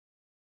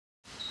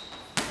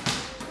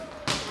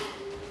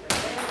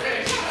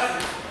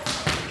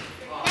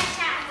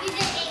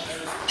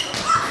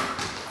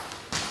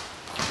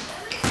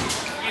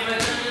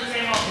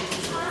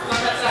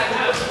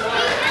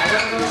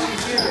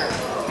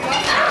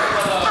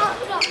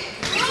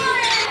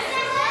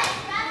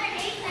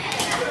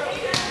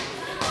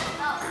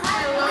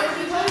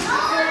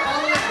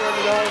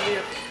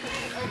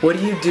What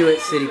do you do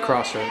at City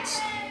Crossroads?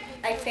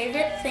 My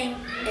favorite thing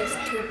is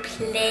to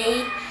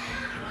play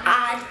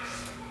at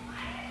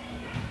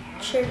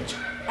church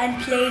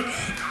and play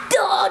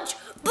dodgeball.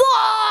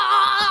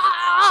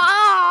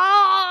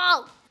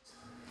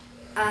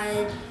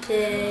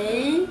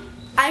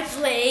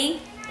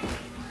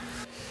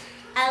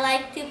 I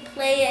like to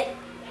play it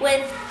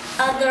with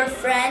other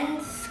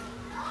friends.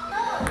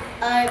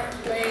 I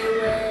play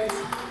with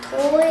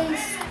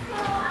toys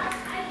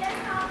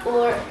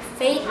or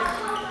fake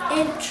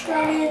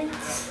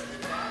entrance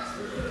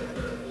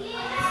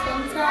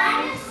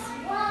sometimes,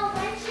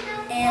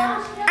 and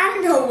I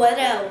don't know what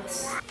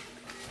else.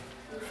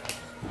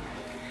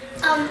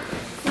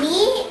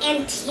 Me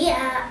and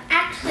Tia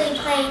actually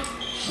play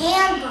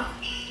handball.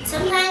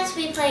 Sometimes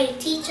we play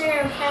teacher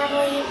or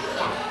family.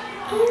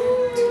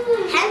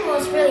 Handball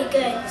is really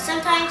good.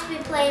 Sometimes we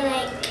play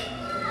like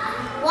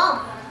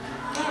wall.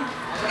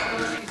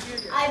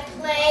 I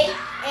play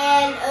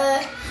and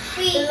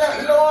we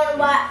learn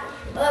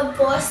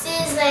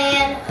bosses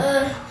and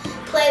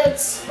play with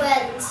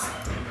sweats.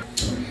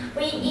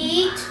 We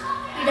eat,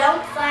 we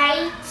don't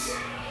fight,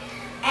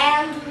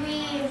 and we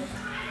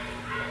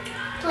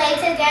play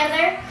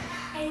together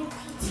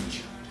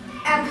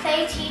and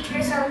play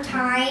teacher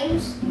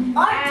sometimes.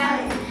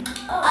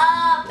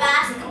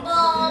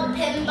 Basketball,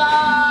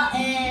 pinball,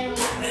 and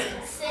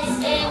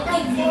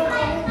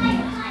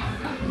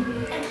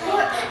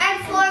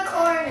four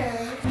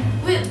corners.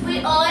 We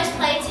always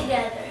play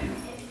together.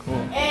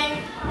 Cool. And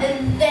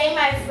they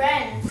my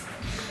friends.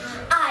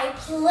 I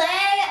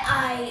play,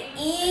 I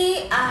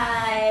eat,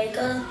 I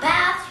go to the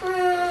bathroom, I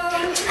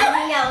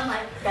hang out with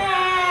my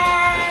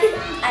friends,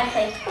 I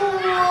play pool,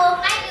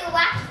 I do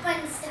lots of fun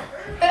stuff.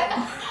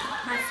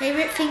 My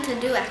favorite thing to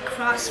do at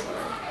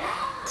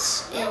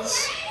Crossroads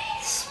is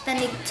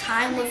spending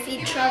time with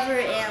each other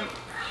and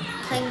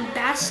playing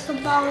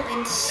basketball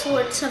and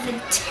sorts of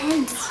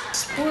intense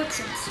sports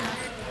and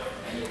stuff.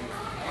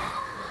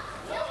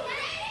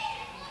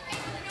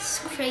 It's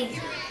crazy.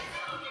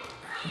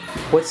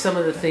 What's some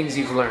of the things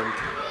you've learned?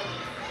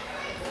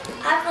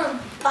 I have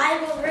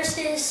Bible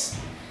verses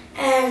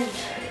and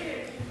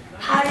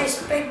how to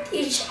respect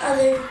each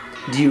other.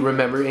 Do you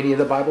remember any of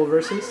the Bible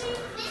verses?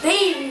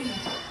 Maybe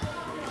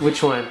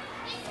Which one?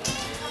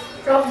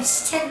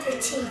 Romans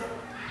 10:13.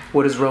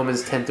 What does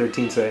Romans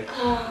 10:13 say?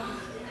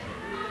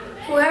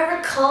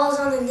 Whoever calls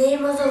on the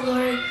name of the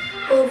Lord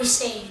will be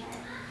saved.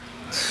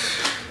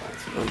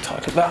 That's what I'm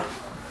talking about.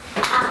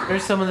 What are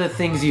some of the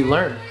things you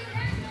learned?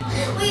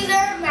 We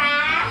learn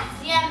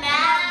math, and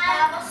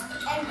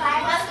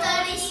Bible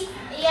study,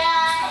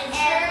 and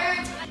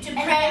church, to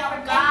pray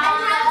for God,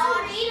 and how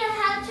to read,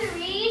 how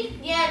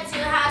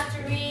to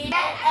read,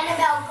 and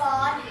about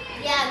God,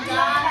 God,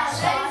 about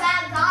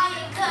God,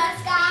 because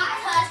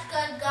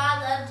God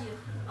loves you.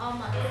 Oh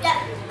my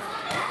God.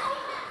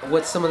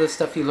 What's some of the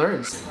stuff you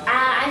learned?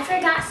 I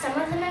forgot some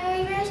of the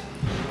memory verse,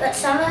 but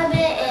some of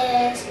it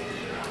is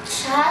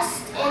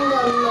trust in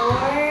the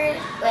Lord.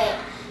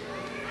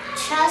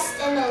 Trust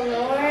in the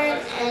Lord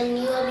and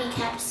you will be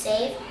kept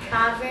safe.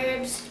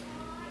 Proverbs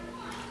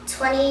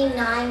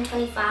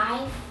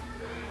 29:25.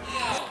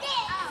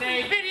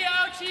 Say video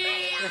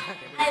cheese!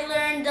 I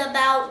learned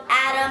about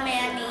Adam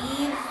and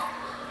Eve.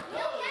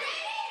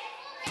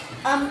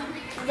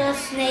 The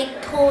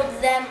snake told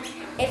them,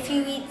 if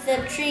you eat the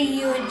tree,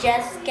 you would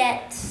just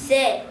get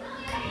sick.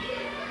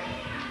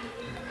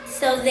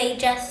 So they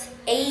just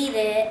ate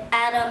it.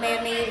 Adam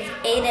and Eve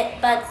ate it,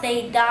 but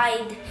they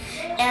died.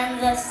 And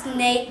the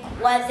snake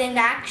wasn't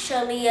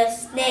actually a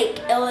snake.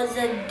 It was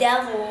a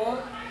devil.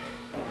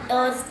 It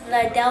was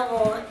the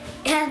devil.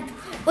 And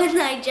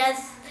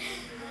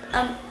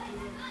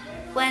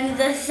when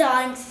the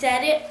song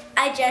said it,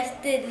 I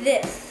just did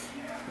this.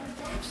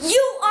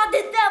 You are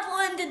the devil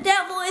and the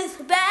devil is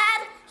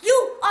bad.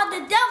 You are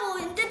the devil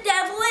and the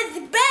devil is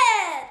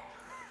bad.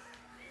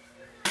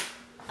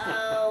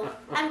 Oh,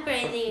 I'm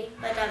crazy,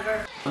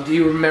 whatever. Do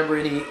you remember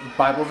any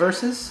Bible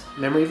verses?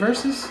 Memory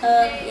verses?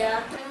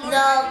 Yeah.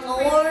 The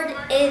Lord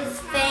is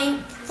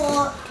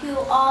thankful to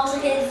all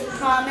his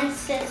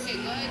promises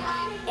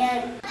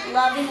and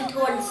loving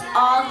towards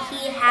all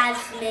he has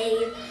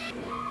made.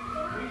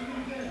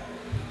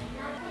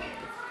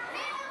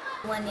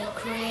 When he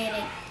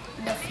created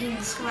the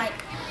things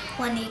like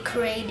when he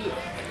created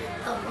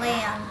the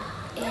land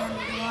and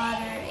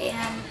water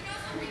and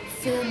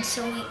food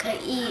so we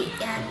could eat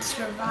and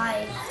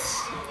survive.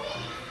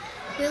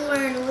 We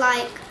learned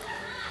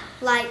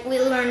we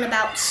learned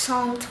about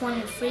Psalm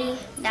 23.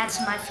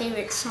 That's my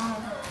favorite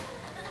psalm.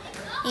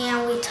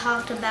 And we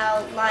talked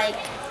about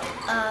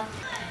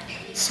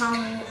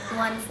Psalm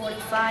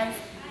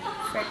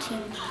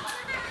 145:13.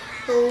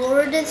 The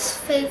Lord is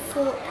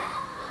faithful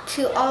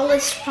to all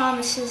his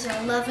promises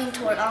and loving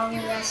toward all he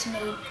has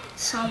made.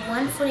 Psalm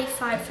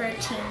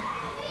 145:13.